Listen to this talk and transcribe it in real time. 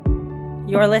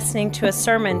You're listening to a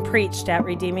sermon preached at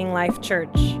Redeeming Life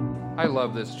Church. I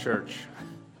love this church.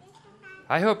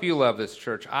 I hope you love this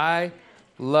church. I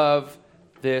love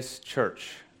this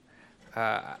church.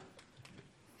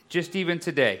 Just even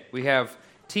today, we have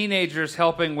teenagers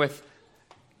helping with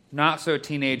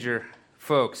not-so-teenager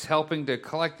folks, helping to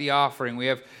collect the offering. We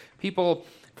have people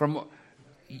from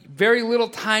very little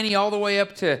tiny all the way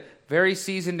up to very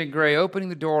seasoned and gray, opening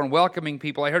the door and welcoming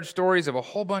people. I heard stories of a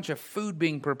whole bunch of food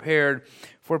being prepared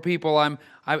for people. I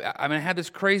had this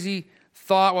crazy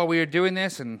thought while we were doing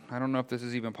this, and I don't know if this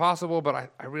is even possible, but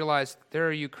I realized there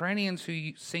are Ukrainians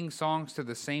who sing songs to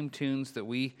the same tunes that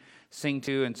we sing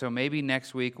to, and so maybe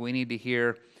next week we need to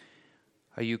hear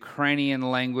a Ukrainian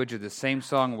language of the same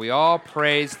song. We all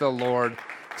praise the Lord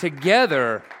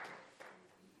together.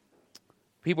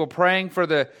 People praying for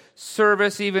the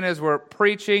service even as we're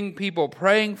preaching, people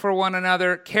praying for one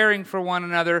another, caring for one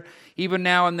another. Even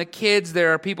now in the kids,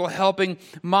 there are people helping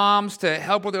moms to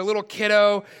help with their little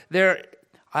kiddo.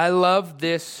 I love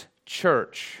this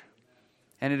church.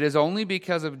 And it is only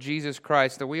because of Jesus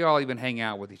Christ that we all even hang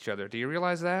out with each other. Do you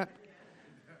realize that?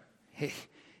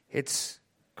 It's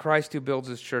Christ who builds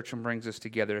His church and brings us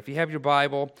together. If you have your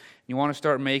Bible and you want to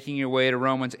start making your way to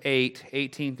Romans 8,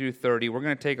 18 through 30, we're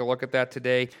going to take a look at that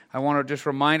today. I want to just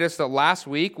remind us that last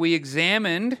week we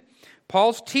examined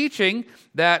Paul's teaching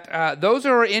that those who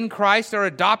are in Christ are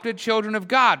adopted children of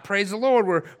God. Praise the Lord.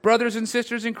 We're brothers and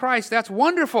sisters in Christ. That's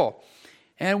wonderful.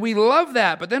 And we love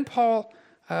that. But then Paul,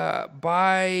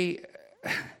 by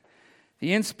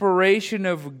the inspiration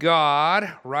of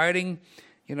God, writing,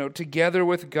 together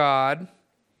with God,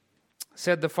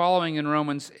 said the following in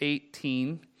Romans 8,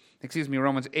 16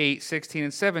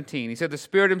 and 17. He said, the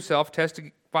Spirit Himself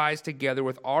testifies together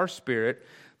with our spirit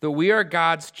that we are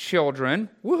God's children.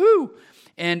 Woohoo!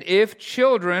 And if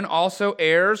children, also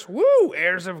heirs,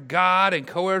 heirs of God and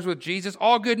co-heirs with Jesus,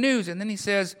 all good news. And then he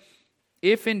says,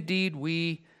 if indeed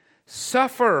we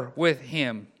suffer with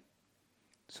Him,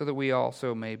 so that we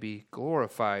also may be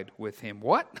glorified with Him.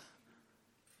 What?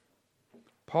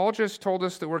 Paul just told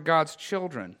us that we're God's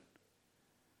children,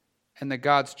 and that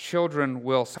God's children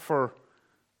will suffer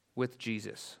with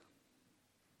Jesus.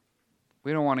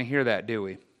 We don't want to hear that, do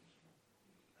we?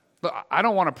 Look, I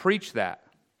don't want to preach that.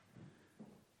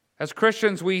 As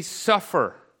Christians, we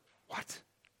suffer. What?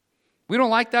 We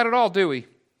don't like that at all, do we?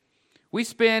 We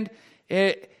spend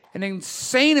an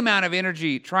insane amount of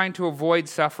energy trying to avoid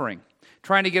suffering,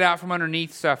 trying to get out from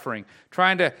underneath suffering,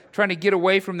 trying to get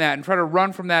away from that and try to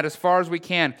run from that as far as we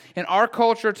can. In our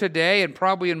culture today, and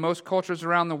probably in most cultures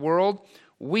around the world,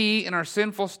 we, in our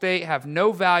sinful state, have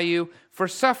no value for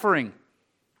suffering.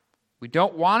 We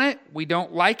don't want it, we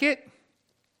don't like it,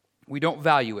 we don't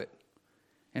value it.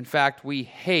 In fact, we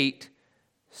hate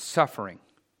suffering.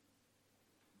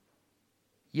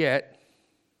 Yet,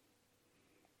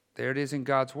 there it is in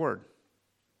God's Word.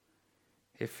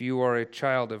 If you are a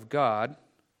child of God,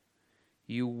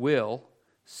 you will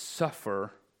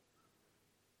suffer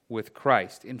with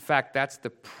Christ. In fact, that's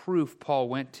the proof Paul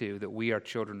went to that we are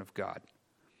children of God.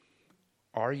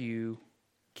 Are you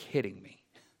kidding me?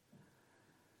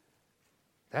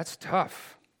 That's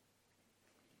tough.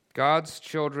 God's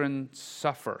children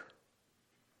suffer.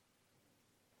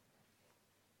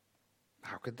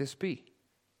 How could this be?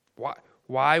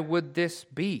 Why would this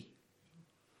be?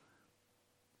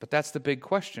 But that's the big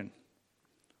question.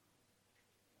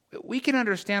 We can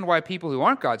understand why people who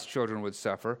aren't God's children would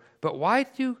suffer, but why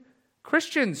do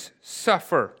Christians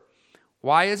suffer?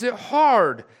 Why is it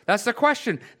hard? That's the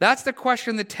question. That's the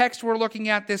question the text we're looking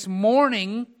at this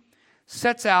morning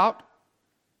sets out,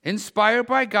 inspired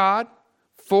by God,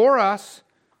 for us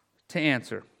to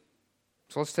answer.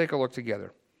 So let's take a look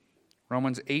together.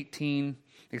 Romans 8, 18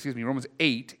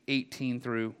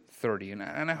 through 30.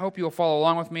 And I hope you'll follow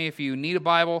along with me. If you need a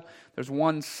Bible, there's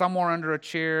one somewhere under a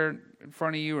chair in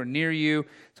front of you or near you.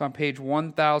 It's on page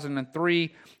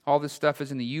 1003. All this stuff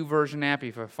is in the YouVersion app.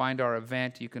 If you find our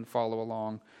event, you can follow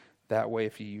along that way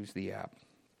if you use the app.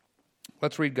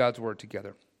 Let's read God's Word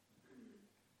together.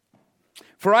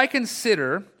 For I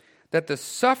consider that the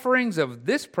sufferings of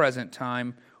this present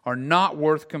time are not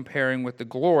worth comparing with the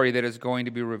glory that is going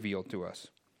to be revealed to us.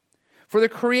 For the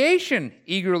creation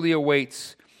eagerly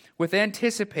awaits with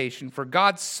anticipation for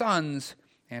God's sons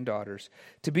and daughters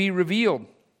to be revealed.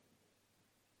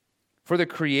 For the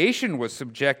creation was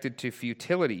subjected to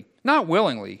futility, not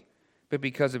willingly, but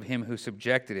because of Him who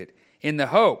subjected it, in the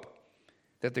hope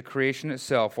that the creation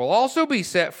itself will also be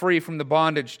set free from the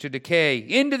bondage to decay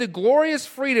into the glorious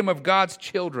freedom of God's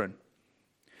children.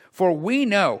 For we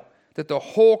know that the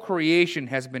whole creation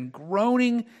has been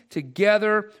groaning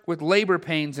together with labor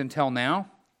pains until now.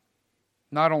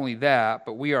 Not only that,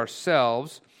 but we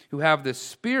ourselves, who have the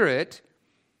Spirit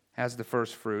as the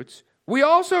first fruits, we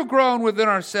also groan within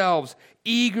ourselves,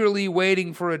 eagerly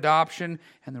waiting for adoption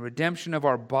and the redemption of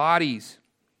our bodies.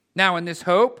 Now in this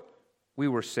hope, we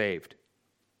were saved.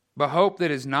 But hope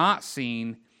that is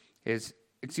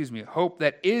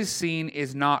seen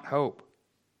is not hope.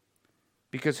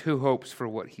 Because who hopes for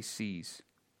what he sees?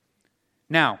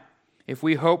 Now, if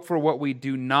we hope for what we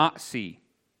do not see,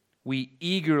 we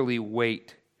eagerly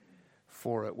wait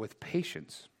for it with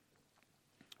patience.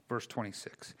 Verse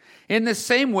 26. In the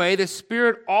same way, the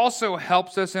Spirit also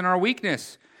helps us in our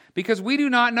weakness, because we do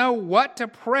not know what to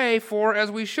pray for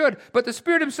as we should. But the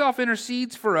Spirit himself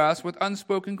intercedes for us with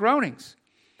unspoken groanings.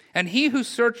 And he who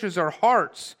searches our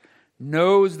hearts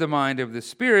knows the mind of the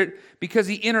Spirit, because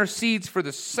he intercedes for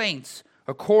the saints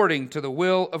according to the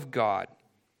will of God.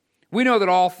 We know that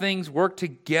all things work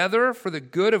together for the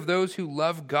good of those who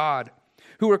love God,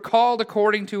 who are called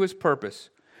according to his purpose.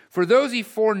 For those he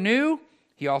foreknew,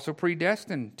 he also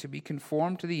predestined to be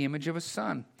conformed to the image of his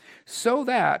Son, so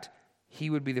that he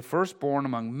would be the firstborn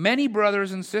among many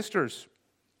brothers and sisters.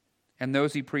 And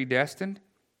those he predestined,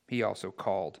 he also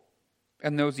called.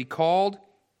 And those he called,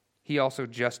 he also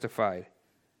justified.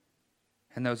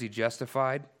 And those he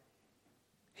justified,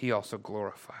 he also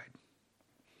glorified.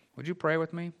 Would you pray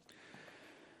with me?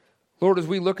 Lord, as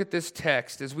we look at this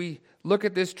text, as we look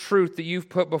at this truth that you've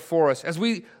put before us, as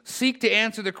we seek to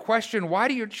answer the question, why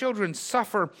do your children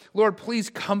suffer? Lord,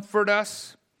 please comfort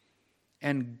us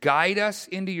and guide us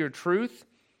into your truth.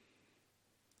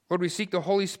 Lord, we seek the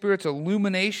Holy Spirit's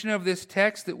illumination of this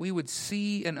text, that we would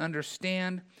see and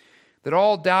understand, that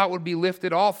all doubt would be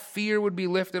lifted, all fear would be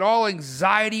lifted, all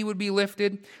anxiety would be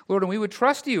lifted. Lord, and we would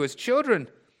trust you as children.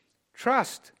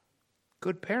 Trust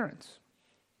good parents.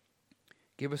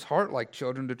 Give us heart like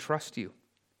children to trust you.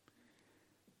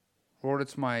 Lord,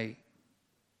 it's my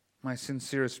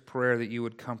sincerest prayer that you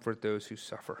would comfort those who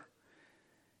suffer.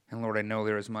 And Lord, I know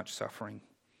there is much suffering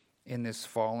in this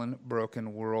fallen,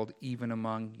 broken world, even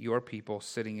among your people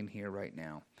sitting in here right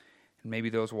now, and maybe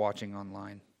those watching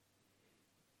online.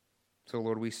 So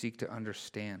Lord, we seek to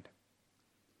understand.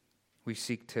 We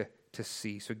seek to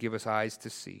see. So give us eyes to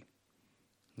see,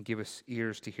 and give us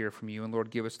ears to hear from you. And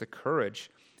Lord, give us the courage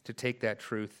to take that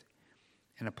truth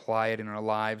and apply it in our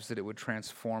lives, that it would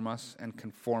transform us and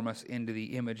conform us into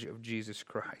the image of Jesus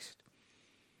Christ.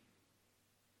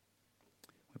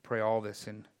 We pray all this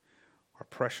in our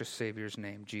precious Savior's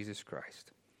name, Jesus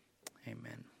Christ.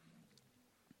 Amen.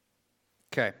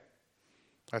 Okay,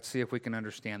 let's see if we can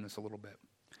understand this a little bit.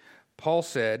 Paul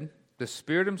said, the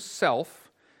Spirit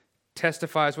himself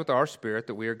testifies with our spirit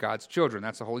that we are God's children.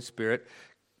 That's the Holy Spirit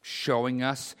showing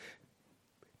us,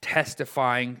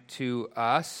 testifying to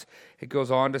us. It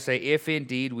goes on to say, if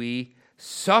indeed we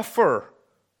suffer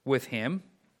with him,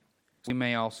 we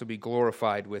may also be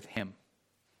glorified with him.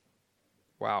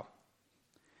 Wow.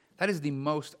 That is the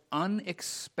most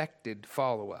unexpected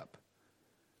follow-up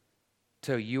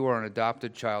to you are an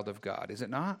adopted child of God, is it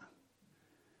not?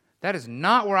 That is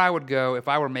not where I would go if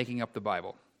I were making up the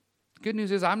Bible. Good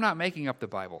news is I'm not making up the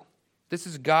Bible. This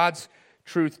is God's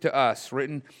truth to us,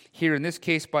 written here in this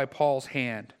case by Paul's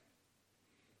hand.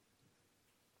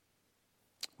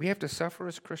 We have to suffer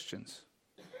as Christians.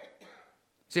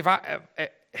 See,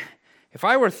 if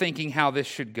I were thinking how this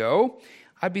should go,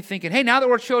 I'd be thinking, hey, now that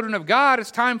we're children of God,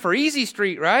 it's time for easy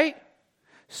street, right?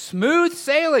 Smooth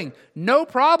sailing, no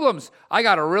problems. I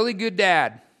got a really good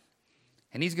dad,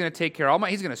 and he's going to take care of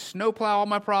he's going to snowplow all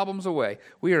my problems away.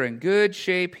 We are in good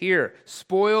shape here.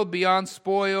 Spoiled beyond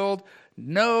spoiled,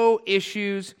 no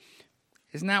issues.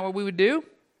 Isn't that what we would do?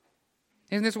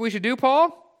 Isn't this what we should do,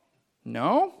 Paul?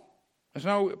 No.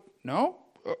 No.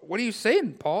 What are you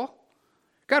saying, Paul?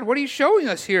 God, what are you showing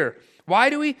us here? Why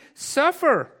do we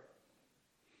suffer?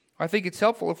 I think it's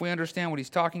helpful if we understand what he's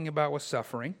talking about with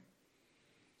suffering.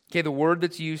 Okay, the word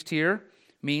that's used here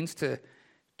means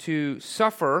to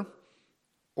suffer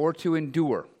or to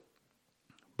endure,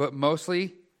 but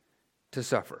mostly to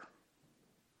suffer.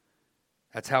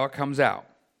 That's how it comes out.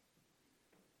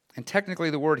 And technically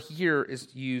the word here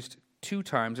is used 2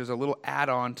 times. There's a little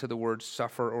add-on to the word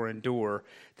suffer or endure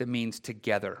that means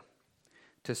together.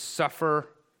 To suffer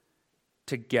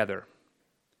together.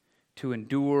 To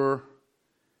endure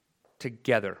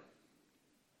together.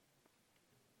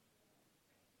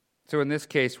 So in this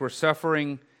case, we're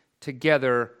suffering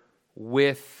together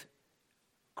with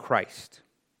Christ.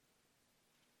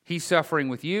 He's suffering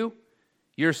with you.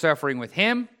 You're suffering with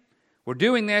him. We're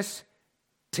doing this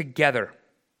together.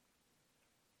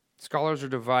 Scholars are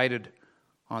divided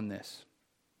on this.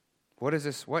 What is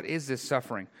this? What is this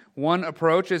suffering? One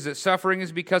approach is that suffering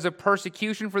is because of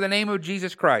persecution for the name of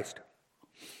Jesus Christ.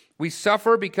 We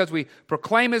suffer because we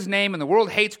proclaim his name and the world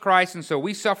hates Christ, and so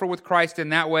we suffer with Christ in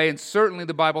that way, and certainly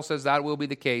the Bible says that will be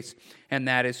the case, and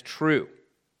that is true.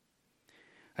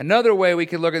 Another way we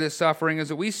could look at this suffering is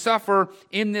that we suffer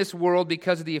in this world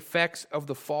because of the effects of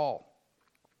the fall.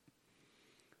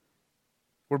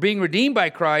 We're being redeemed by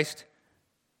Christ,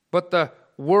 but the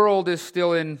world is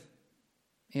still in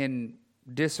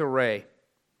disarray.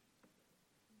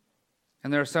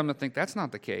 And there are some that think that's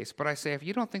not the case. But I say, if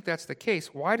you don't think that's the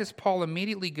case, why does Paul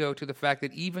immediately go to the fact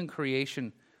that even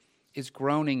creation is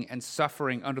groaning and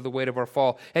suffering under the weight of our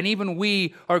fall? And even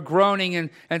we are groaning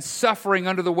and suffering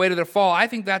under the weight of their fall. I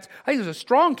think it's a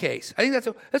strong case. I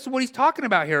think that's what he's talking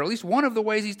about here. At least one of the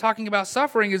ways he's talking about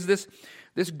suffering is this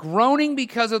groaning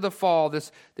because of the fall,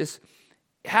 this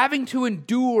having to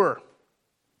endure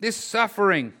this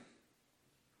suffering.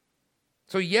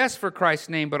 So yes, for Christ's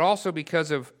name, but also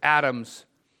because of Adam's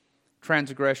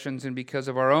transgressions and because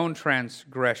of our own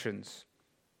transgressions.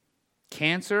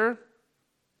 Cancer?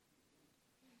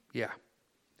 Yeah.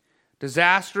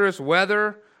 Disastrous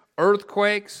weather,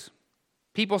 earthquakes,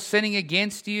 people sinning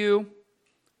against you,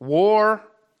 war,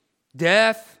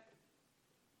 death,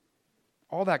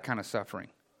 all that kind of suffering.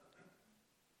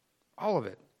 All of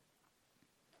it.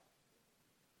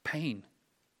 Pain.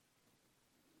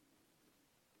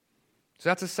 So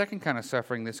that's a second kind of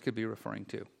suffering this could be referring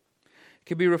to. It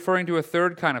could be referring to a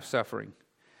third kind of suffering.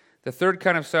 The third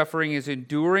kind of suffering is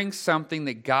enduring something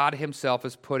that God himself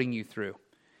is putting you through.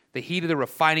 The heat of the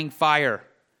refining fire,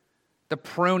 the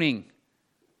pruning.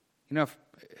 You know,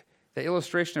 the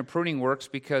illustration of pruning works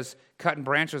because cutting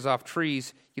branches off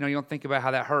trees, you don't think about how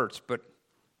that hurts, but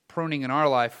pruning in our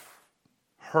life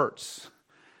hurts.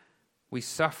 We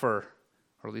suffer,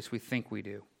 or at least we think we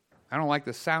do. I don't like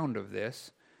the sound of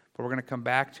this, but we're going to come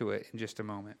back to it in just a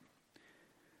moment.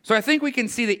 So I think we can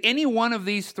see that any one of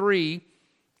these three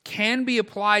can be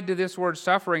applied to this word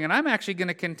suffering, and I'm actually going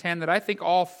to contend that I think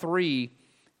all three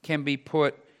can be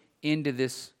put into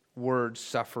this word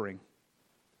suffering.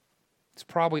 It's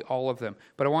probably all of them.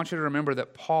 But I want you to remember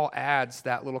that Paul adds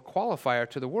that little qualifier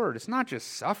to the word. It's not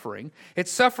just suffering.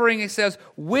 It's suffering, it says,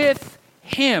 with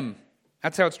him.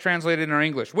 That's how it's translated in our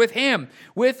English. With him,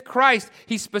 with Christ.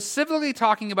 He's specifically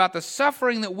talking about the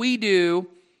suffering that we do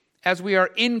as we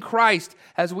are in Christ,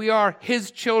 as we are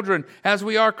his children, as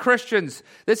we are Christians.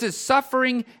 This is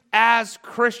suffering as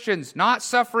Christians, not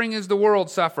suffering as the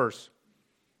world suffers.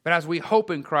 But as we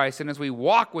hope in Christ and as we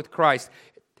walk with Christ,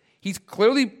 he's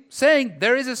clearly saying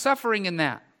there is a suffering in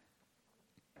that.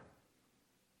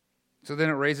 So then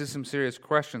it raises some serious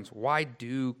questions. Why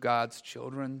do God's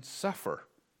children suffer?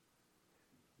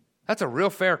 That's a real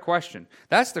fair question.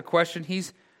 That's the question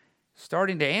he's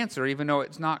starting to answer, even though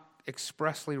it's not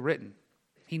expressly written.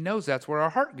 He knows that's where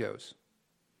our heart goes.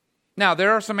 Now,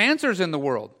 there are some answers in the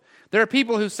world. There are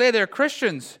people who say they're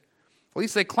Christians. At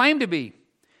least they claim to be.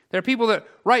 There are people that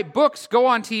write books, go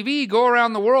on TV, go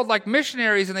around the world like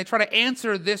missionaries, and they try to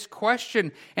answer this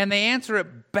question, and they answer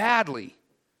it badly.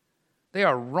 They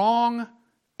are wrong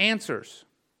answers.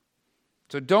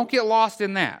 So don't get lost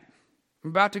in that. I'm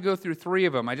about to go through three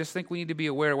of them. I just think we need to be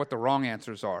aware of what the wrong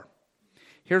answers are.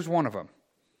 Here's one of them.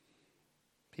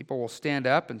 People will stand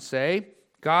up and say,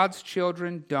 God's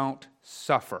children don't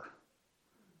suffer.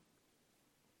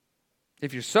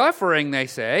 If you're suffering, they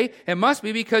say, it must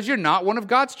be because you're not one of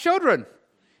God's children.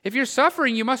 If you're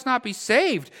suffering, you must not be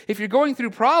saved. If you're going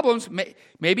through problems,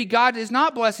 maybe God is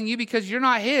not blessing you because you're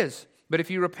not his. But if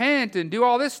you repent and do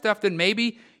all this stuff, then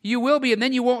maybe you will be, and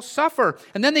then you won't suffer.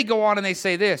 And then they go on and they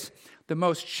say this, the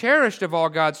most cherished of all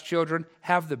God's children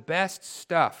have the best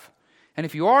stuff. And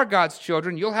if you are God's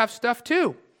children, you'll have stuff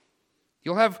too.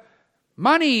 You'll have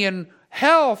money and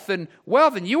health and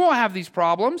wealth, and you won't have these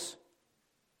problems.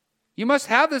 You must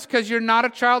have this because you're not a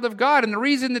child of God. And the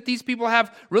reason that these people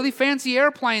have really fancy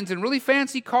airplanes and really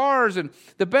fancy cars and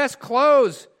the best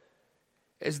clothes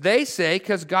is they say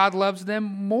because God loves them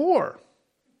more.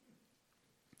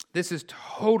 This is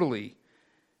totally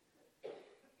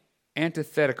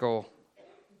antithetical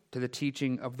to the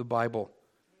teaching of the Bible.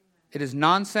 It is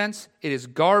nonsense. It is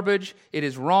garbage. It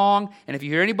is wrong. And if you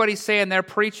hear anybody saying they're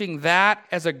preaching that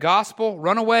as a gospel,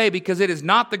 run away because it is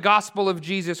not the gospel of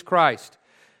Jesus Christ.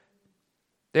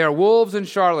 They are wolves and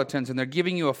charlatans, and they're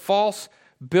giving you a false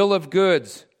bill of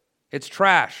goods. It's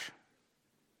trash.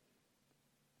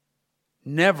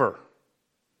 Never,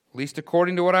 at least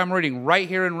according to what I'm reading right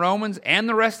here in Romans and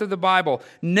the rest of the Bible,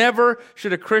 never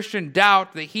should a Christian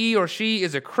doubt that he or she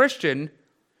is a Christian,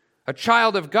 a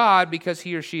child of God, because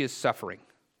he or she is suffering.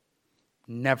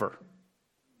 Never.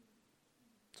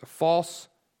 It's a false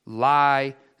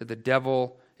lie that the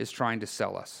devil is trying to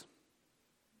sell us.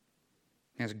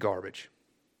 It's garbage.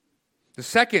 The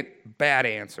second bad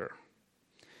answer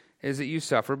is that you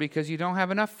suffer because you don't have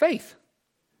enough faith.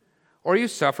 Or you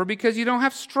suffer because you don't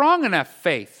have strong enough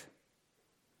faith.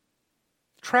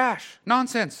 Trash,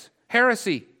 nonsense,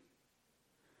 heresy.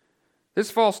 This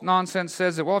false nonsense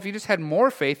says that, well, if you just had more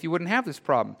faith, you wouldn't have this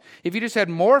problem. If you just had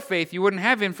more faith, you wouldn't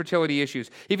have infertility issues.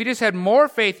 If you just had more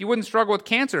faith, you wouldn't struggle with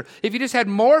cancer. If you just had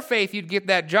more faith, you'd get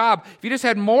that job. If you just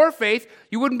had more faith,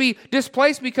 you wouldn't be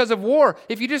displaced because of war.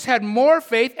 If you just had more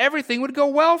faith, everything would go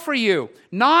well for you.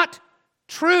 Not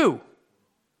true.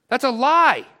 That's a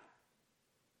lie.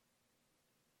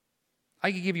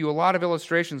 I could give you a lot of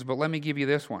illustrations, but let me give you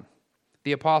this one.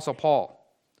 The Apostle Paul.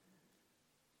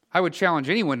 I would challenge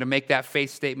anyone to make that faith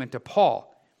statement to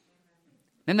Paul.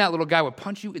 Then that little guy would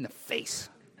punch you in the face.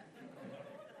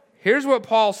 Here's what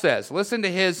Paul says. Listen to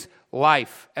his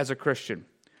life as a Christian.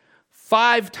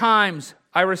 5 times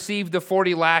I received the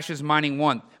 40 lashes minus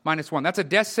one. That's a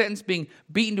death sentence being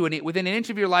beaten to within an inch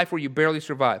of your life where you barely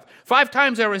survive. 5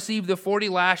 times I received the 40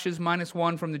 lashes minus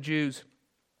one from the Jews.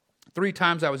 3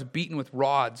 times I was beaten with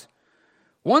rods.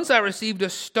 Once I received a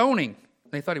stoning.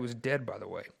 They thought he was dead, by the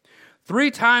way.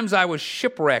 3 times I was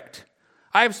shipwrecked.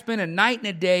 I have spent a night and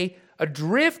a day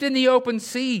adrift in the open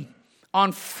sea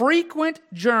on frequent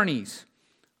journeys.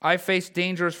 I faced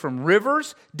dangers from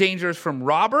rivers, dangers from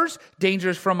robbers,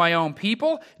 dangers from my own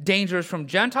people, dangers from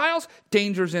Gentiles,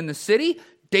 dangers in the city,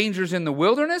 dangers in the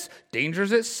wilderness,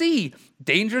 dangers at sea,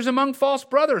 dangers among false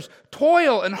brothers,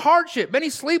 toil and hardship,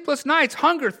 many sleepless nights,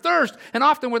 hunger, thirst, and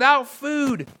often without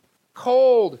food,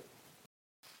 cold,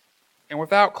 and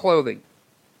without clothing.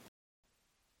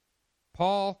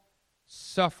 Paul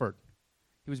suffered.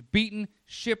 He was beaten,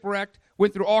 shipwrecked,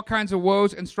 went through all kinds of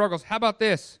woes and struggles. How about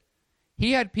this?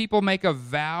 He had people make a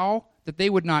vow that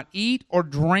they would not eat or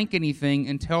drink anything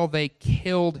until they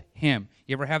killed him.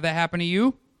 You ever have that happen to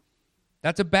you?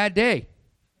 That's a bad day.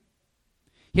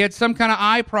 He had some kind of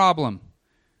eye problem.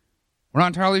 We're not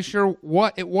entirely sure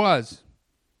what it was.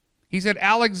 He said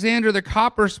Alexander the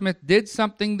coppersmith did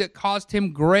something that caused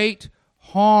him great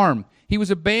harm. He was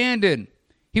abandoned.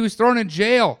 He was thrown in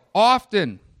jail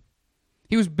often.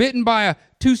 He was bitten by a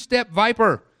 2-step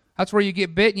viper. That's where you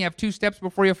get bit and you have 2 steps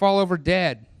before you fall over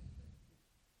dead.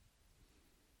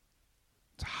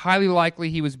 It's highly likely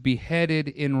he was beheaded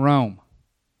in Rome.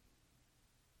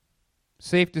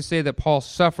 Safe to say that Paul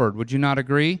suffered. Would you not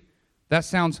agree? That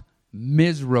sounds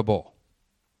miserable.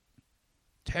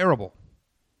 Terrible.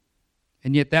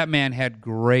 And yet that man had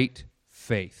great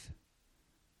faith.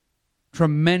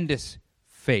 Tremendous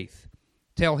faith.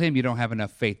 Tell him you don't have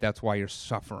enough faith. That's why you're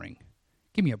suffering.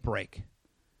 Give me a break.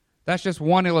 That's just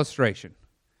one illustration.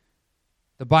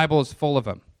 The Bible is full of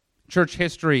them. Church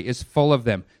history is full of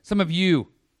them. Some of you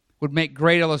would make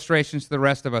great illustrations to the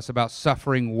rest of us about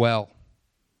suffering well.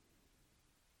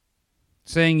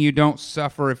 Saying you don't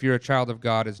suffer if you're a child of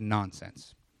God is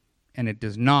nonsense. And it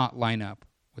does not line up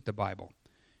with the Bible.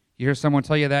 You hear someone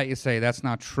tell you that, you say, that's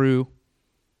not true.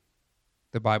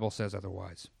 The Bible says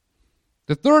otherwise.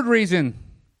 The third reason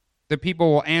that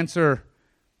people will answer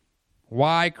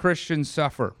why Christians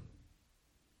suffer,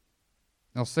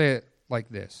 they'll say it like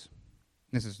this.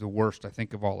 This is the worst, I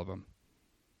think, of all of them.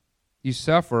 You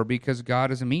suffer because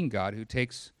God is a mean God who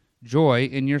takes joy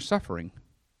in your suffering.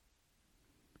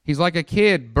 He's like a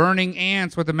kid burning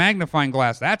ants with a magnifying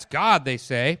glass. That's God, they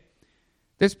say.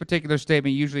 This particular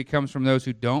statement usually comes from those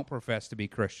who don't profess to be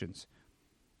Christians.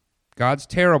 God's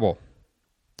terrible.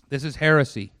 This is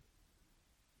heresy.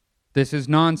 This is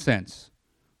nonsense.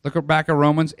 Look back at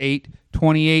Romans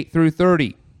 8:28 through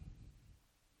 30.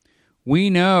 We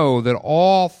know that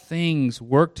all things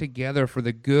work together for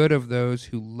the good of those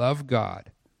who love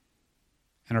God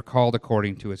and are called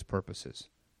according to his purposes.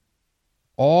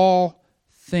 All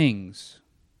things.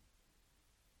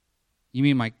 You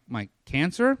mean my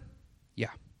cancer?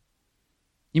 Yeah.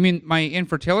 You mean my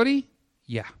infertility?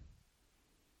 Yeah.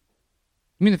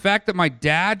 You mean the fact that my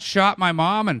dad shot my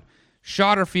mom and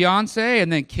shot her fiance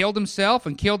and then killed himself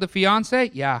and killed the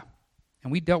fiance? Yeah.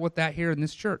 And we dealt with that here in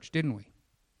this church, didn't we?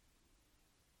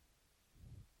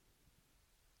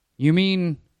 You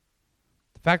mean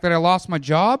the fact that I lost my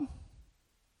job?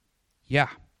 Yeah.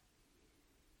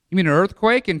 You mean an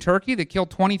earthquake in Turkey that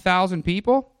killed 20,000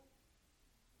 people?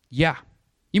 Yeah.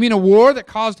 You mean a war that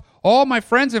caused all my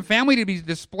friends and family to be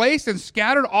displaced and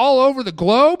scattered all over the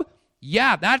globe?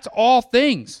 Yeah, that's all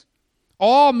things.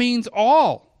 All means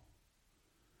all.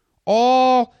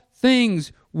 All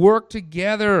things work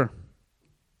together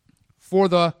for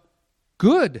the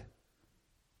good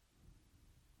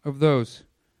of those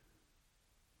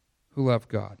who love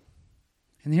God.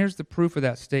 And here's the proof of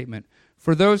that statement.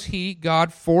 For those he,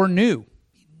 God, foreknew.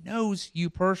 He knows you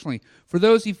personally. For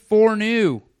those he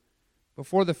foreknew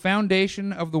before the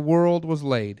foundation of the world was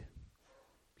laid.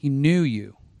 He knew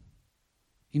you.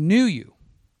 He knew you.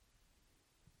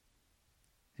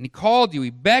 And he called you. He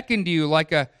beckoned you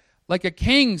like a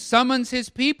king summons his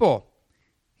people.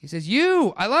 He says,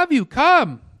 you, I love you,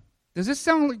 come. Does this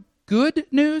sound like good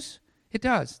news? It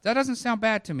does. That doesn't sound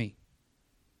bad to me.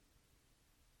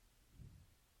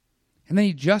 And then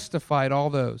he justified all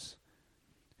those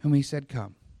whom he said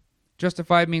come.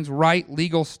 Justified means right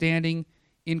legal standing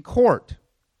in court.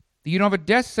 You don't have a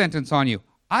death sentence on you.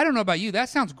 I don't know about you. That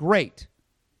sounds great.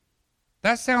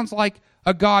 That sounds like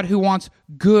a God who wants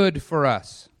good for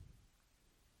us.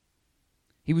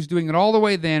 He was doing it all the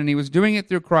way then, and he was doing it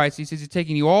through Christ. He says he's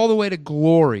taking you all the way to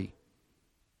glory.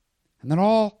 And that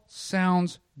all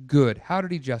sounds good. How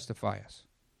did he justify us?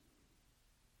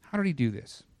 How did he do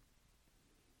this?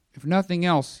 If nothing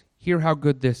else, hear how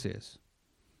good this is.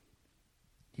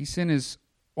 He sent his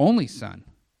only Son,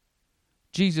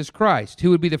 Jesus Christ,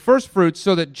 who would be the first fruits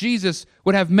so that Jesus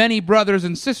would have many brothers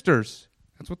and sisters.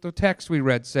 That's what the text we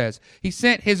read says. He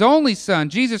sent his only Son,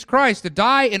 Jesus Christ, to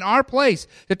die in our place,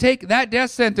 to take that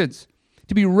death sentence,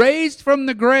 to be raised from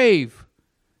the grave,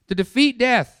 to defeat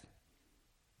death.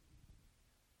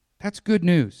 That's good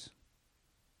news.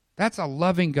 That's a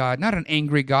loving God, not an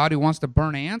angry God who wants to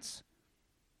burn ants.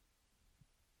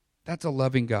 That's a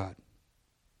loving God.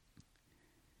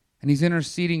 And he's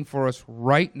interceding for us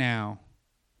right now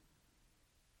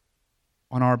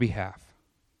on our behalf.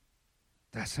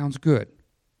 That sounds good.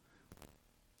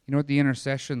 You know what the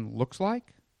intercession looks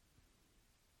like?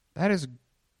 That is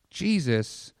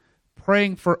Jesus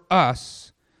praying for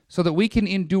us so that we can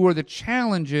endure the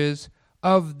challenges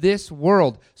of this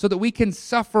world, so that we can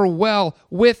suffer well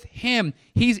with him.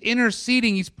 He's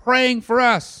interceding. He's praying for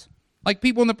us. Like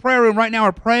people in the prayer room right now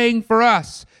are praying for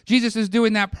us. Jesus is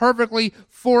doing that perfectly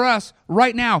for us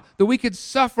right now, that we could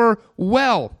suffer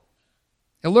well.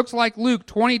 It looks like Luke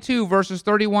 22, verses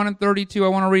 31 and 32. I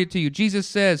want to read it to you. Jesus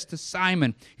says to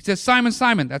Simon, he says, Simon,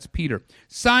 Simon, that's Peter.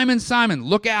 Simon, Simon,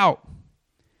 look out.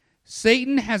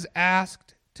 Satan has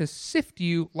asked to sift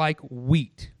you like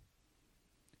wheat.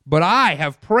 But I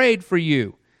have prayed for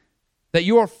you that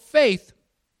your faith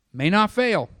may not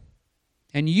fail.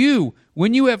 And you,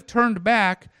 when you have turned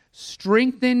back,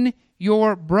 strengthen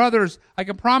your brothers. I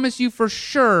can promise you for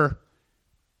sure,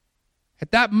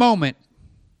 at that moment,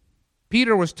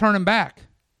 Peter was turning back.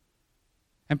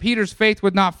 And Peter's faith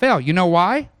would not fail. You know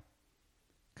why?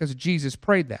 Because Jesus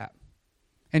prayed that.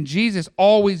 And Jesus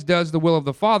always does the will of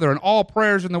the Father, and all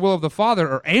prayers in the will of the Father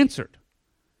are answered.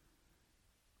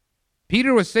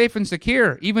 Peter was safe and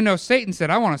secure, even though Satan said,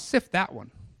 I want to sift that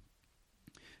one.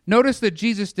 Notice that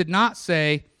Jesus did not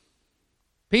say,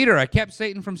 Peter, I kept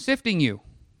Satan from sifting you.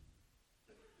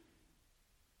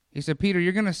 He said, Peter,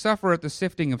 you're going to suffer at the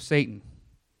sifting of Satan.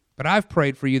 But I've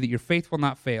prayed for you that your faith will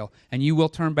not fail, and you will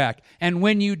turn back. And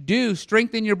when you do,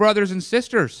 strengthen your brothers and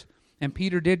sisters. And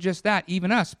Peter did just that,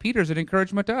 even us. Peter's an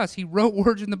encouragement to us. He wrote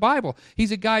words in the Bible.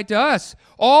 He's a guide to us.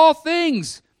 All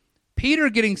things, Peter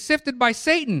getting sifted by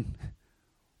Satan,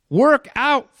 work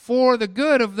out for the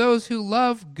good of those who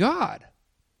love God.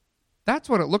 That's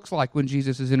what it looks like when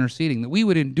Jesus is interceding, that we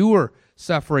would endure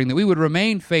suffering, that we would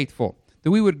remain faithful,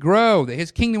 that we would grow, that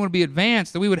his kingdom would be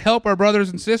advanced, that we would help our brothers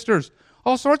and sisters.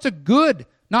 All sorts of good,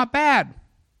 not bad.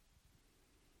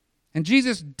 And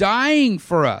Jesus dying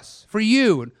for us, for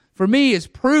you, and for me, is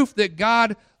proof that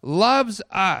God loves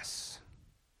us.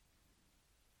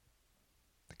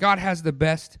 That God has the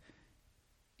best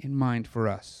in mind for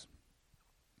us.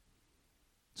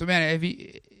 So man,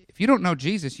 if you don't know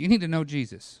Jesus, you need to know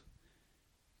Jesus.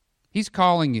 He's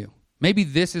calling you. Maybe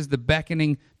this is the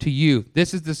beckoning to you.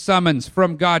 This is the summons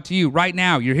from God to you right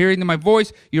now. You're hearing my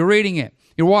voice. You're reading it.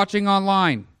 You're watching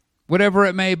online. Whatever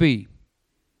it may be.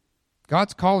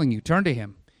 God's calling you. Turn to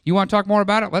him. You want to talk more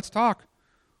about it? Let's talk.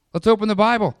 Let's open the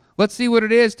Bible. Let's see what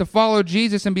it is to follow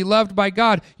Jesus and be loved by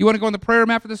God. You want to go in the prayer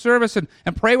room after the service and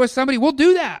pray with somebody? We'll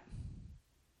do that.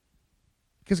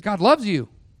 Because God loves you.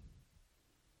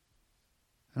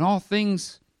 And all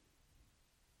things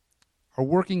are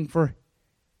working for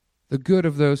the good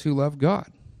of those who love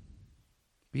God.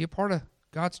 Be a part of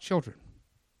God's children.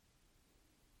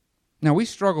 Now, we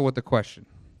struggle with the question,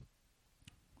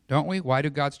 don't we? Why do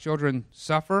God's children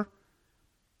suffer?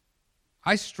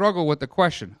 I struggle with the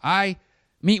question. I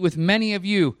meet with many of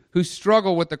you who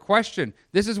struggle with the question.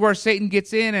 This is where Satan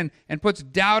gets in and puts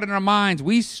doubt in our minds.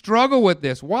 We struggle with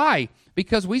this. Why?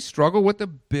 Because we struggle with the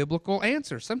biblical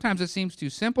answer. Sometimes it seems too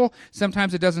simple.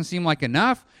 Sometimes it doesn't seem like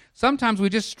enough. Sometimes we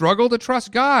just struggle to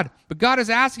trust God. But God is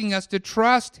asking us to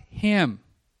trust Him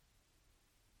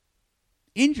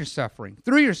in your suffering,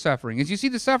 through your suffering, as you see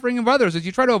the suffering of others, as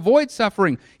you try to avoid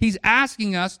suffering. He's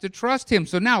asking us to trust Him.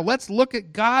 So now let's look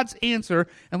at God's answer,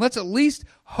 and let's at least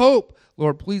hope,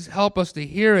 Lord, please help us to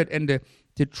hear it and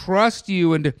to trust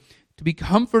You and to be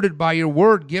comforted by Your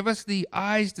word. Give us the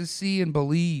eyes to see and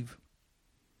believe.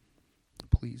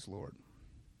 Please, Lord.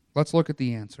 Let's look at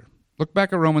the answer. Look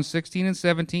back at Romans 16 and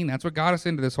 17. That's what got us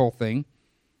into this whole thing,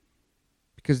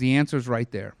 because the answer is right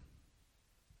there.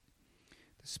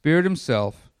 The Spirit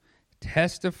Himself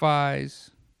testifies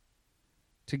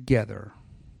together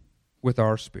with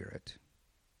our spirit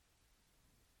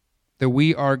that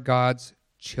we are God's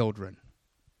children.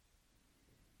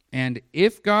 And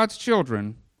if God's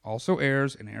children, also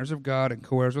heirs and heirs of God and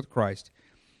co-heirs with Christ,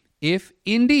 if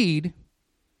indeed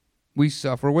we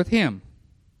suffer with Him,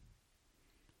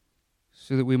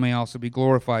 so that we may also be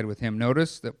glorified with Him.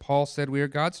 Notice that Paul said we are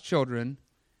God's children,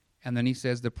 and then he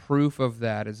says the proof of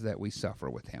that is that we suffer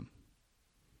with Him.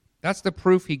 That's the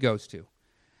proof he goes to.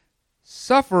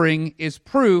 Suffering is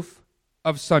proof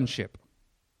of sonship.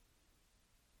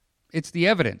 It's the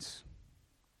evidence.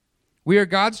 We are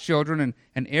God's children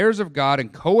and heirs of God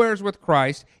and co-heirs with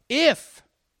Christ if,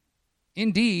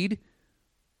 indeed,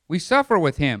 we suffer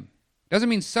with Him. Doesn't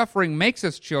mean suffering makes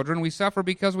us children. We suffer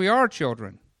because we are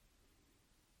children.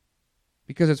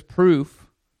 Because it's proof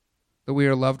that we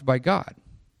are loved by God.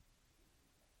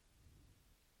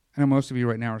 I know most of you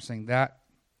right now are saying, that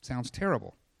sounds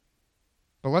terrible.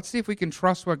 But let's see if we can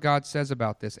trust what God says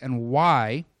about this and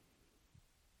why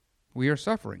we are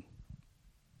suffering.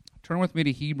 Turn with me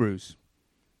to Hebrews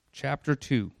chapter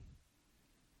 2.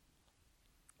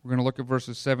 We're going to look at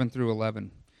verses 7 through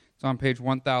 11. It's on page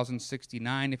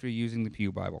 1069 if you're using the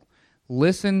Pew Bible.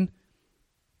 Listen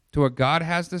to what God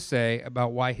has to say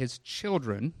about why His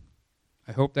children,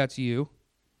 I hope that's you,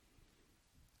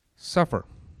 suffer.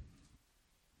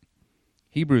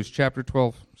 Hebrews chapter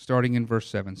 12, starting in verse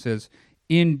 7, says,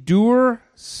 "Endure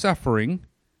suffering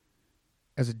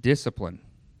as a discipline.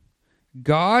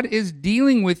 God is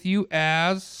dealing with you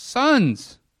as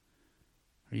sons."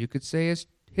 Or you could say as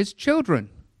His children.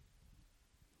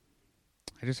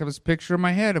 I just have this picture in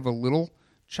my head of a little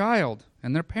child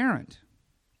and their parent.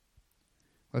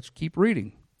 Let's keep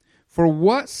reading. "For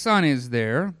what son is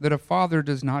there that a father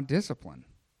does not discipline?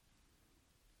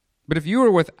 But if you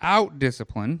are without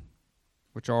discipline,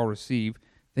 which all receive,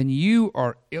 then you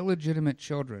are illegitimate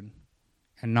children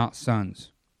and not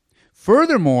sons.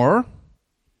 Furthermore,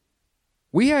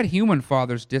 we had human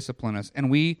fathers discipline us,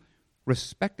 and we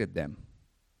respected them.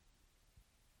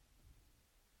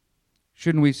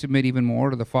 Shouldn't we submit even more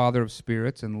to the Father of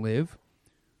spirits and live?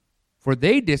 For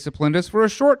they disciplined us for a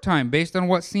short time based on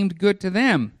what seemed good to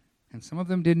them. And some of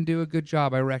them didn't do a good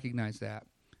job, I recognize that.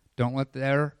 Don't let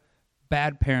their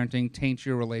bad parenting taint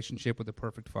your relationship with the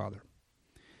perfect Father.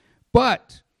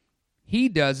 But He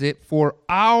does it for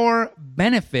our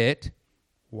benefit.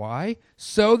 Why?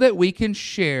 So that we can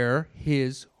share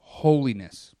His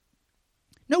holiness.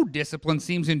 No discipline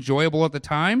seems enjoyable at the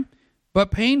time,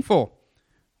 but painful.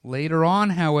 Later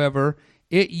on, however,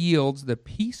 it yields the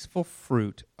peaceful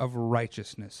fruit of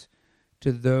righteousness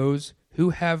to those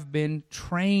who have been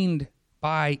trained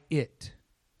by it.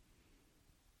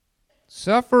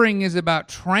 Suffering is about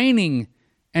training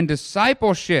and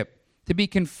discipleship, to be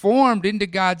conformed into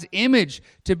God's image,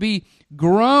 to be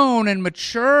grown and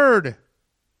matured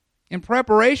in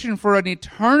preparation for an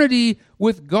eternity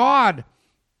with God.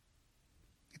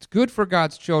 It's good for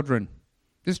God's children.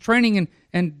 This training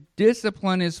and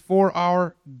discipline is for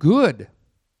our good.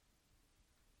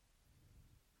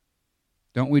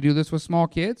 Don't we do this with small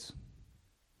kids?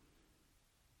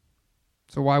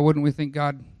 So why wouldn't we think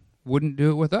God wouldn't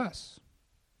do it with us?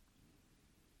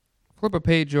 Flip a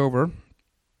page over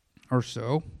or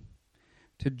so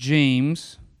to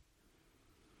James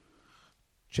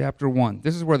chapter 1.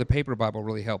 This is where the paper Bible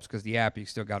really helps, because the app, you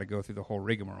still got to go through the whole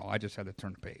rigmarole. I just had to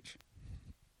turn the page.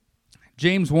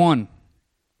 James 1.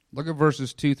 Look at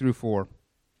verses 2 through 4.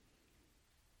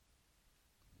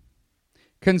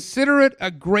 "Consider it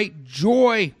a great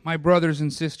joy, my brothers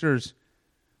and sisters,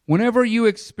 whenever you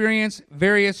experience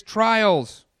various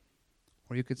trials,"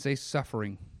 or you could say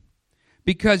suffering,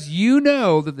 "because you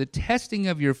know that the testing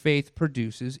of your faith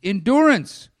produces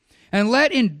endurance. And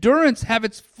let endurance have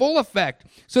its full effect,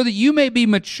 so that you may be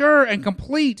mature and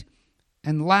complete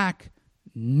and lack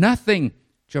nothing."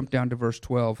 Jump down to verse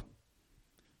 12.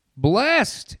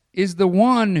 Blessed is the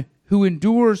one who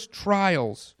endures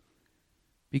trials,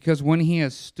 because when he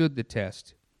has stood the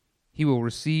test, he will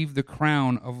receive the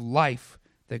crown of life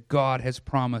that God has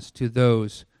promised to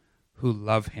those who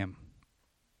love him.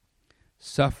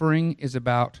 Suffering is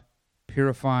about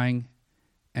purifying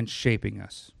and shaping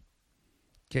us.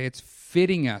 Okay, it's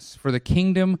fitting us for the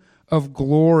kingdom of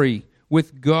glory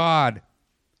with God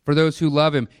for those who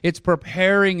love him. It's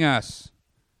preparing us.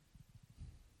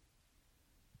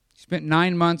 You spent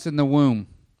 9 months in the womb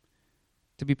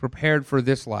to be prepared for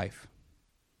this life.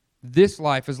 This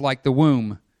life is like the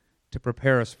womb to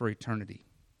prepare us for eternity.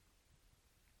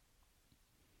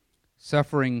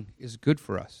 Suffering is good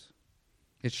for us.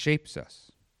 It shapes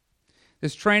us.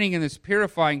 This training and this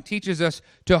purifying teaches us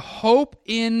to hope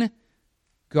in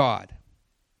God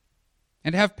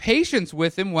and have patience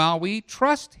with him while we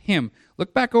trust him.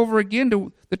 Look back over again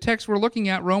to the text we're looking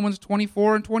at, Romans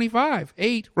 24 and 25.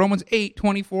 Romans 8,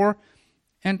 24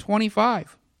 and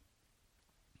 25.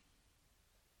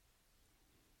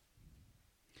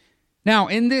 Now,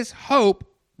 in this hope,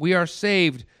 we are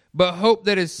saved, but hope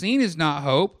that is seen is not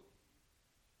hope,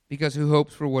 because who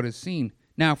hopes for what is seen?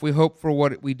 Now, if we hope for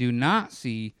what we do not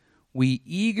see, we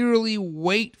eagerly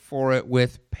wait for it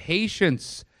with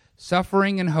patience.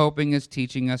 Suffering and hoping is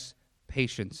teaching us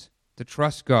patience, to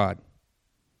trust God.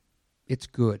 It's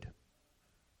good.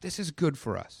 This is good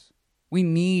for us. We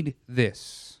need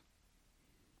this.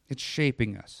 It's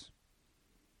shaping us.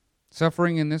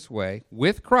 Suffering in this way,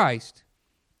 with Christ,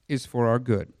 is for our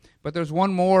good. But there's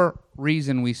one more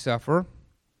reason we suffer.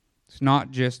 It's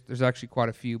not just, there's actually quite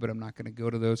a few, but I'm not going to go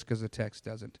to those because the text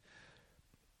doesn't.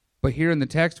 But here in the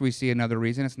text we see another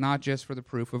reason. It's not just for the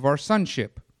proof of our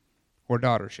sonship or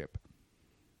daughtership.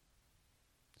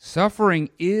 Suffering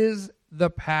is the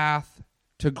path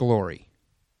to glory.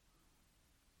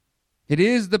 It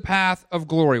is the path of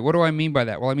glory. What do I mean by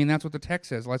that? Well, I mean that's what the text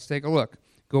says. Let's take a look.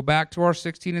 Go back to our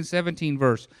 16 and 17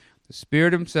 verse. The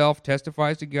Spirit himself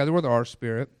testifies together with our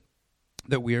spirit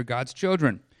that we are God's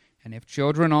children. And if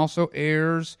children, also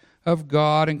heirs of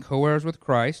God and co-heirs with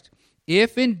Christ,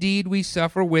 if indeed we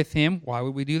suffer with him. Why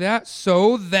would we do that?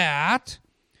 So that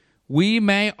we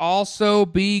may also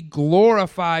be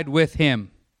glorified with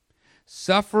him.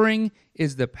 Suffering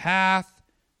is the path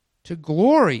to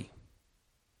glory.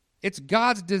 It's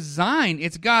God's design.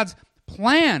 It's God's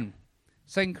plan.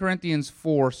 2 Corinthians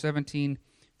 4, 17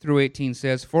 through 18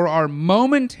 says, "For our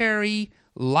momentary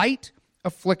light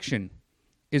affliction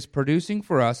is producing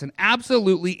for us an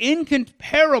absolutely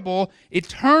incomparable,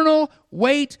 eternal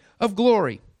weight of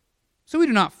glory. So we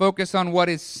do not focus on what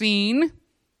is seen,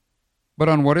 but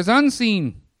on what is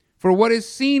unseen. For what is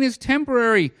seen is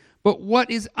temporary, but what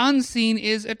is unseen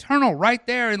is eternal." Right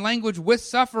there in language with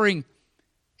suffering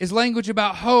is language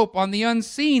about hope on the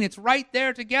unseen. It's right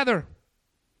there together.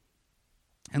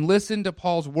 And listen to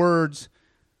Paul's words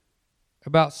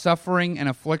about suffering and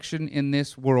affliction in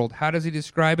this world. How does he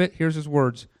describe it? Here's his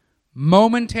words.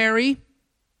 Momentary,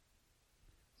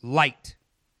 light.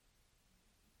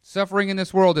 Suffering in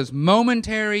this world is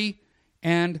momentary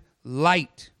and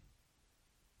light.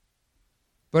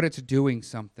 But it's doing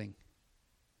something.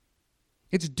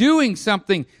 It's doing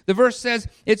something. The verse says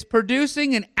it's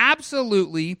producing an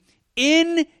absolutely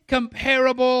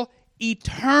incomparable,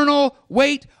 eternal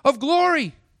weight of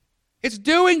glory. It's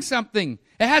doing something.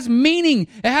 It has meaning.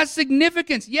 It has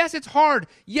significance. Yes, it's hard.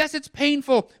 Yes, it's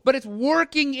painful. But it's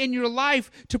working in your life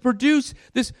to produce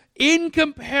this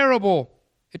incomparable,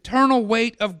 eternal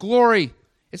weight of glory.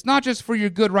 It's not just for your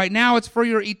good right now. It's for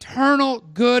your eternal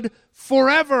good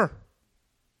forever.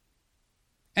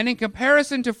 And in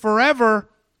comparison to forever,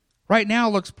 right now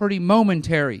looks pretty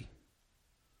momentary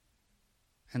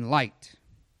and light.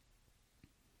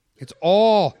 It's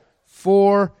all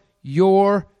for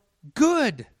your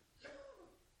good.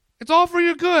 It's all for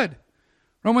your good.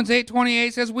 Romans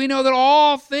 8:28 says, we know that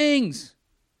all things,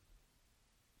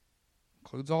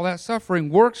 includes all that suffering,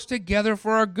 works together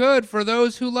for our good, for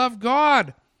those who love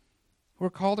God, who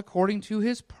are called according to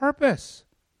his purpose.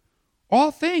 All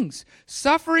things.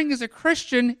 Suffering as a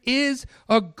Christian is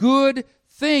a good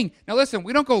thing. Now listen,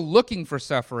 we don't go looking for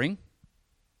suffering.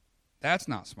 That's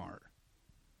not smart.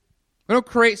 We don't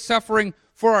create suffering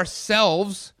for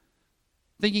ourselves,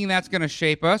 thinking that's going to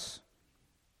shape us.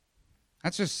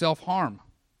 That's just self-harm.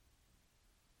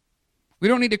 We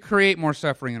don't need to create more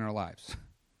suffering in our lives.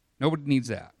 Nobody needs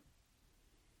that.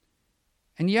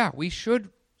 And yeah, we should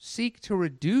seek to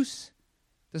reduce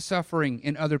the suffering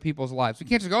in other people's lives. We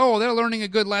can't just go, oh, they're learning a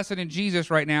good lesson in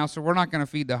Jesus right now, so we're not going to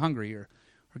feed the hungry or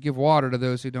give water to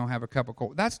those who don't have a cup of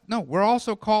cold. We're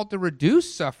also called to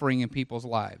reduce suffering in people's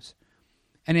lives.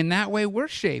 And in that way, we're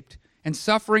shaped And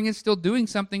suffering is still doing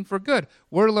something for good.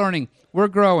 We're learning. We're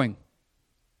growing.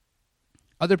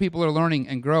 Other people are learning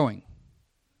and growing.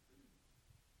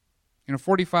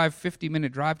 45,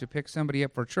 50-minute drive to pick somebody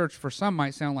up for church, for some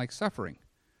might sound like suffering.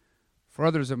 For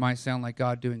others, it might sound like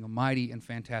God doing a mighty and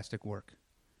fantastic work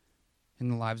in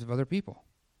the lives of other people.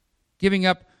 Giving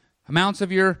up amounts of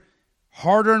your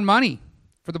hard-earned money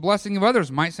for the blessing of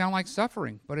others might sound like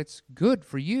suffering, but it's good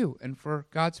for you and for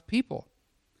God's people.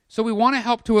 So we want to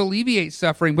help to alleviate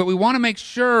suffering, but we want to make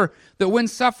sure that when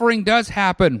suffering does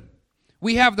happen,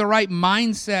 we have the right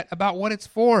mindset about what it's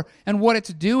for and what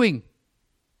it's doing.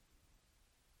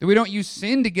 That we don't use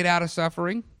sin to get out of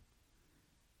suffering.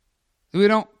 That we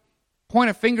don't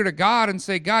point a finger to God and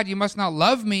say, God, you must not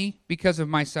love me because of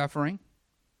my suffering.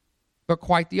 But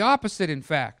quite the opposite, in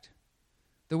fact.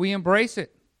 That we embrace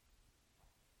it.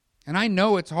 And I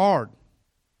know it's hard.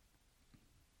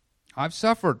 I've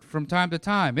suffered from time to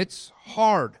time. It's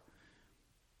hard.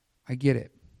 I get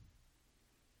it.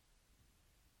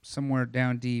 Somewhere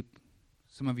down deep,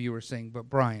 some of you are saying, but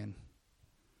Brian,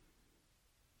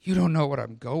 you don't know what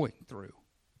I'm going through.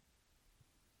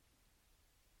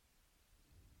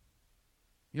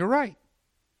 You're right.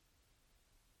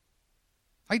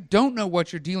 I don't know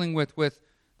what you're dealing with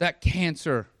that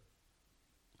cancer.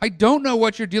 I don't know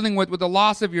what you're dealing with the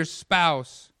loss of your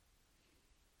spouse.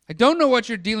 I don't know what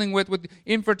you're dealing with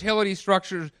infertility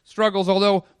struggles,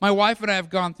 although my wife and I have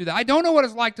gone through that. I don't know what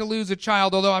it's like to lose a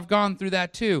child, although I've gone through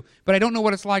that too. But I don't know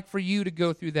what it's like for you to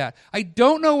go through that. I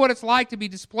don't know what it's like to be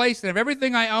displaced and have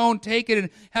everything I own taken and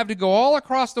have to go all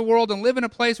across the world and live in a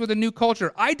place with a new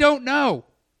culture. I don't know.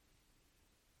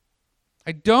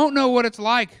 I don't know what it's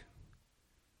like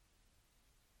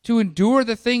to endure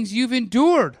the things you've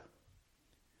endured.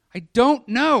 I don't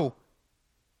know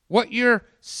what your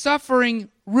suffering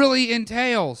really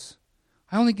entails.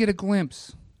 I only get a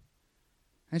glimpse.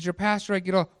 As your pastor, I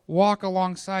get to walk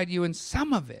alongside you in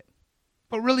some of it.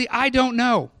 But really, I don't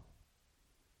know.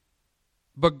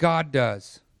 But God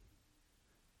does.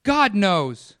 God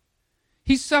knows.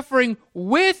 He's suffering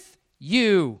with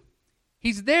you.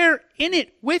 He's there in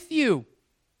it with you.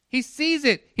 He sees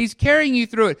it. He's carrying you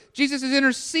through it. Jesus is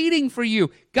interceding for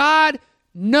you. God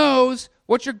knows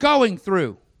what you're going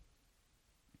through.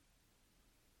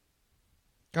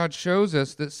 God shows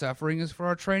us that suffering is for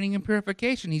our training and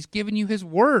purification. He's given you His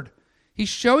word. He's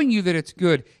showing you that it's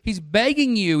good. He's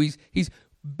begging you. He's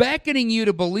beckoning you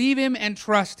to believe Him and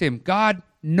trust Him. God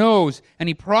knows, and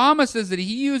He promises that He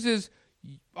uses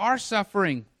our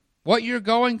suffering, what you're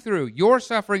going through, your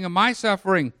suffering and my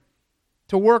suffering,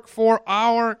 to work for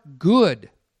our good.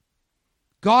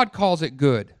 God calls it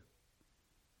good.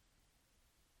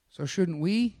 So shouldn't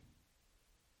we?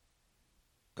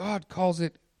 God calls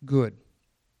it good.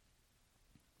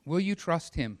 Will you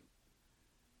trust Him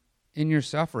in your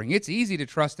suffering? It's easy to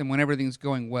trust Him when everything's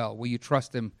going well. Will you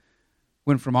trust Him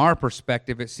when from our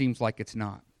perspective it seems like it's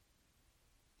not?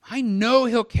 I know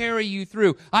He'll carry you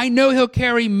through. I know He'll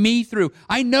carry me through.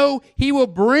 I know He will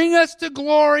bring us to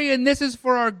glory, and this is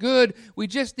for our good. We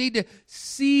just need to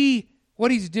see what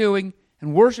He's doing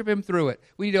and worship Him through it.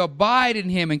 We need to abide in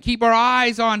Him and keep our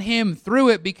eyes on Him through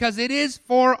it because it is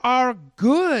for our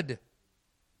good.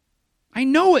 I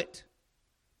know it.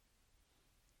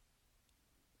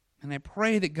 And I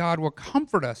pray that God will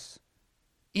comfort us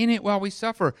in it while we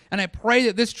suffer. And I pray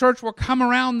that this church will come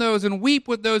around those and weep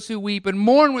with those who weep and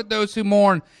mourn with those who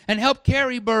mourn and help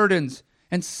carry burdens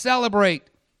and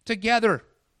celebrate together.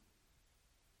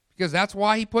 Because that's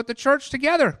why He put the church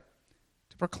together.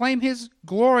 To proclaim His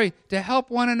glory, to help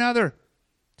one another,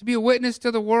 to be a witness to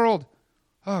the world.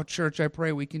 Oh, church, I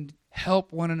pray we can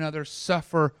help one another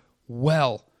suffer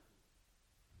well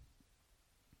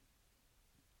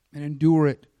and endure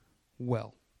it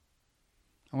well.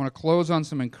 I want to close on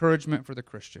some encouragement for the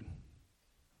Christian.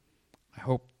 I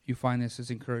hope you find this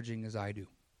as encouraging as I do.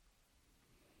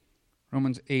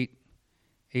 Romans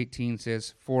 8:18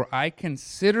 says, "For I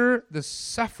consider the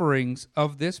sufferings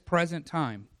of this present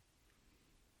time."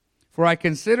 For I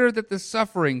consider that the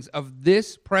sufferings of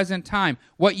this present time,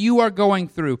 what you are going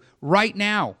through right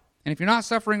now, and if you're not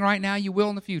suffering right now, you will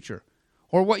in the future,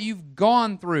 or what you've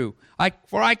gone through.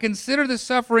 For I consider the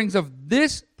sufferings of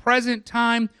this present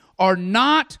time are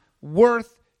not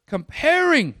worth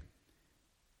comparing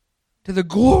to the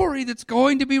glory that's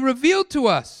going to be revealed to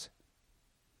us.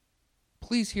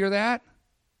 Please hear that.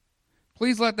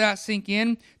 Please let that sink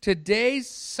in. Today's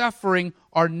suffering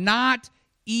are not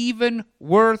even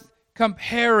worth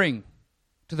comparing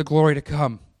to the glory to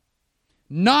come.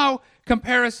 No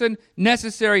comparison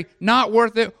necessary, not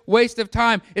worth it, waste of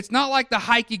time. It's not like the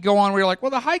hike you go on where you're like,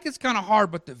 well, the hike is kind of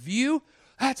hard, but the view,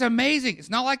 that's amazing. It's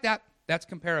not like that. That's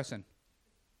comparison.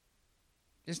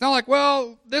 It's not like,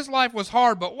 well, this life was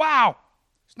hard, but wow,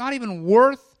 it's not even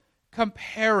worth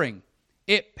comparing.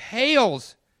 It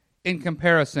pales in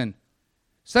comparison.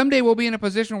 Someday we'll be in a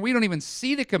position where we don't even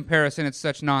see the comparison. It's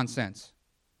such nonsense.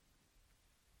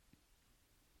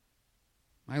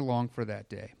 I long for that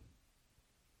day.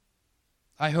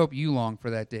 I hope you long for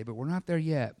that day, but we're not there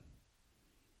yet.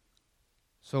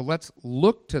 So let's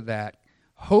look to that,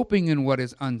 hoping in what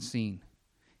is unseen,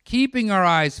 keeping our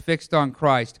eyes fixed on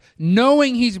Christ,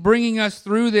 knowing He's bringing us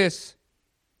through this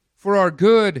for our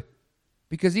good,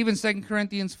 because even 2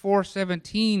 Corinthians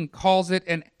 4:17 calls it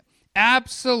an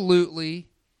absolutely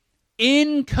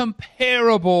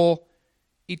incomparable,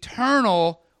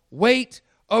 eternal weight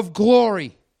of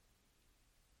glory.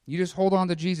 You just hold on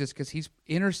to Jesus because He's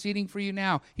interceding for you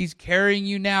now. He's carrying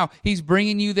you now. He's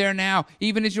bringing you there now.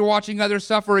 Even as you're watching others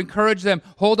suffer, encourage them.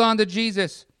 Hold on to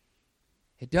Jesus.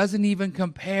 It doesn't even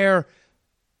compare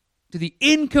to the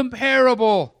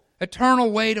incomparable,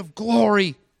 eternal weight of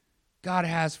glory God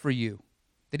has for you,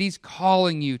 that He's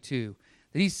calling you to,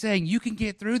 that He's saying, you can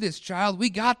get through this, child. We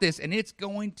got this, and it's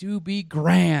going to be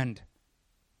grand.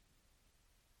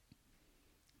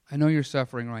 I know you're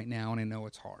suffering right now, and I know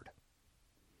it's hard.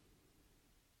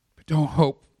 But don't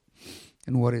hope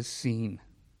in what is seen.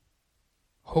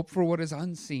 Hope for what is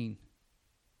unseen.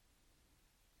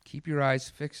 Keep your eyes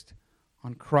fixed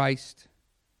on Christ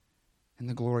and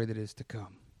the glory that is to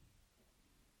come.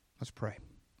 Let's pray.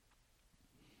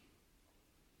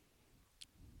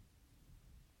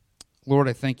 Lord,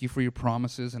 I thank you for your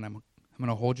promises, and I'm going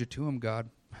to hold you to them, God.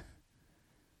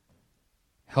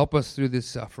 Help us through this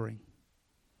suffering.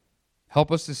 Help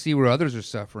us to see where others are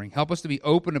suffering. Help us to be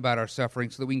open about our suffering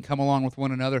so that we can come along with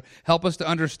one another. Help us to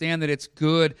understand that it's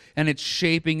good and it's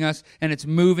shaping us and it's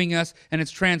moving us and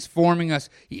it's transforming us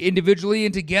individually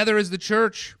and together as the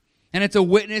church. And it's a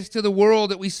witness to the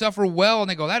world that we suffer well,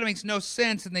 and they go, that makes no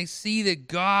sense, and they see that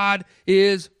God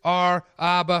is our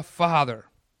Abba Father.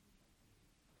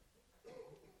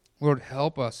 Lord,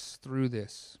 help us through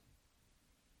this.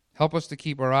 Help us to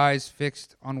keep our eyes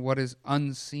fixed on what is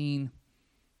unseen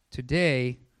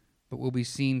today, but will be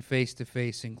seen face to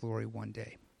face in glory one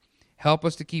day. Help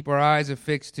us to keep our eyes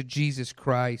affixed to Jesus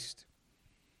Christ.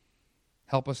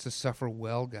 Help us to suffer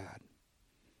well, God.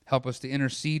 Help us to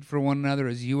intercede for one another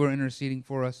as you are interceding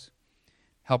for us.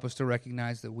 Help us to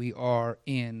recognize that we are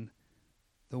in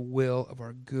the will of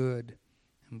our good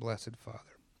and blessed Father.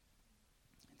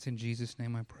 It's in Jesus'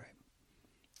 name I pray.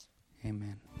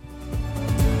 Amen.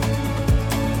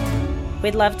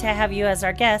 We'd love to have you as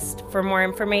our guest. For more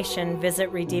information,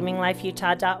 visit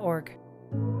redeeminglifeutah.org.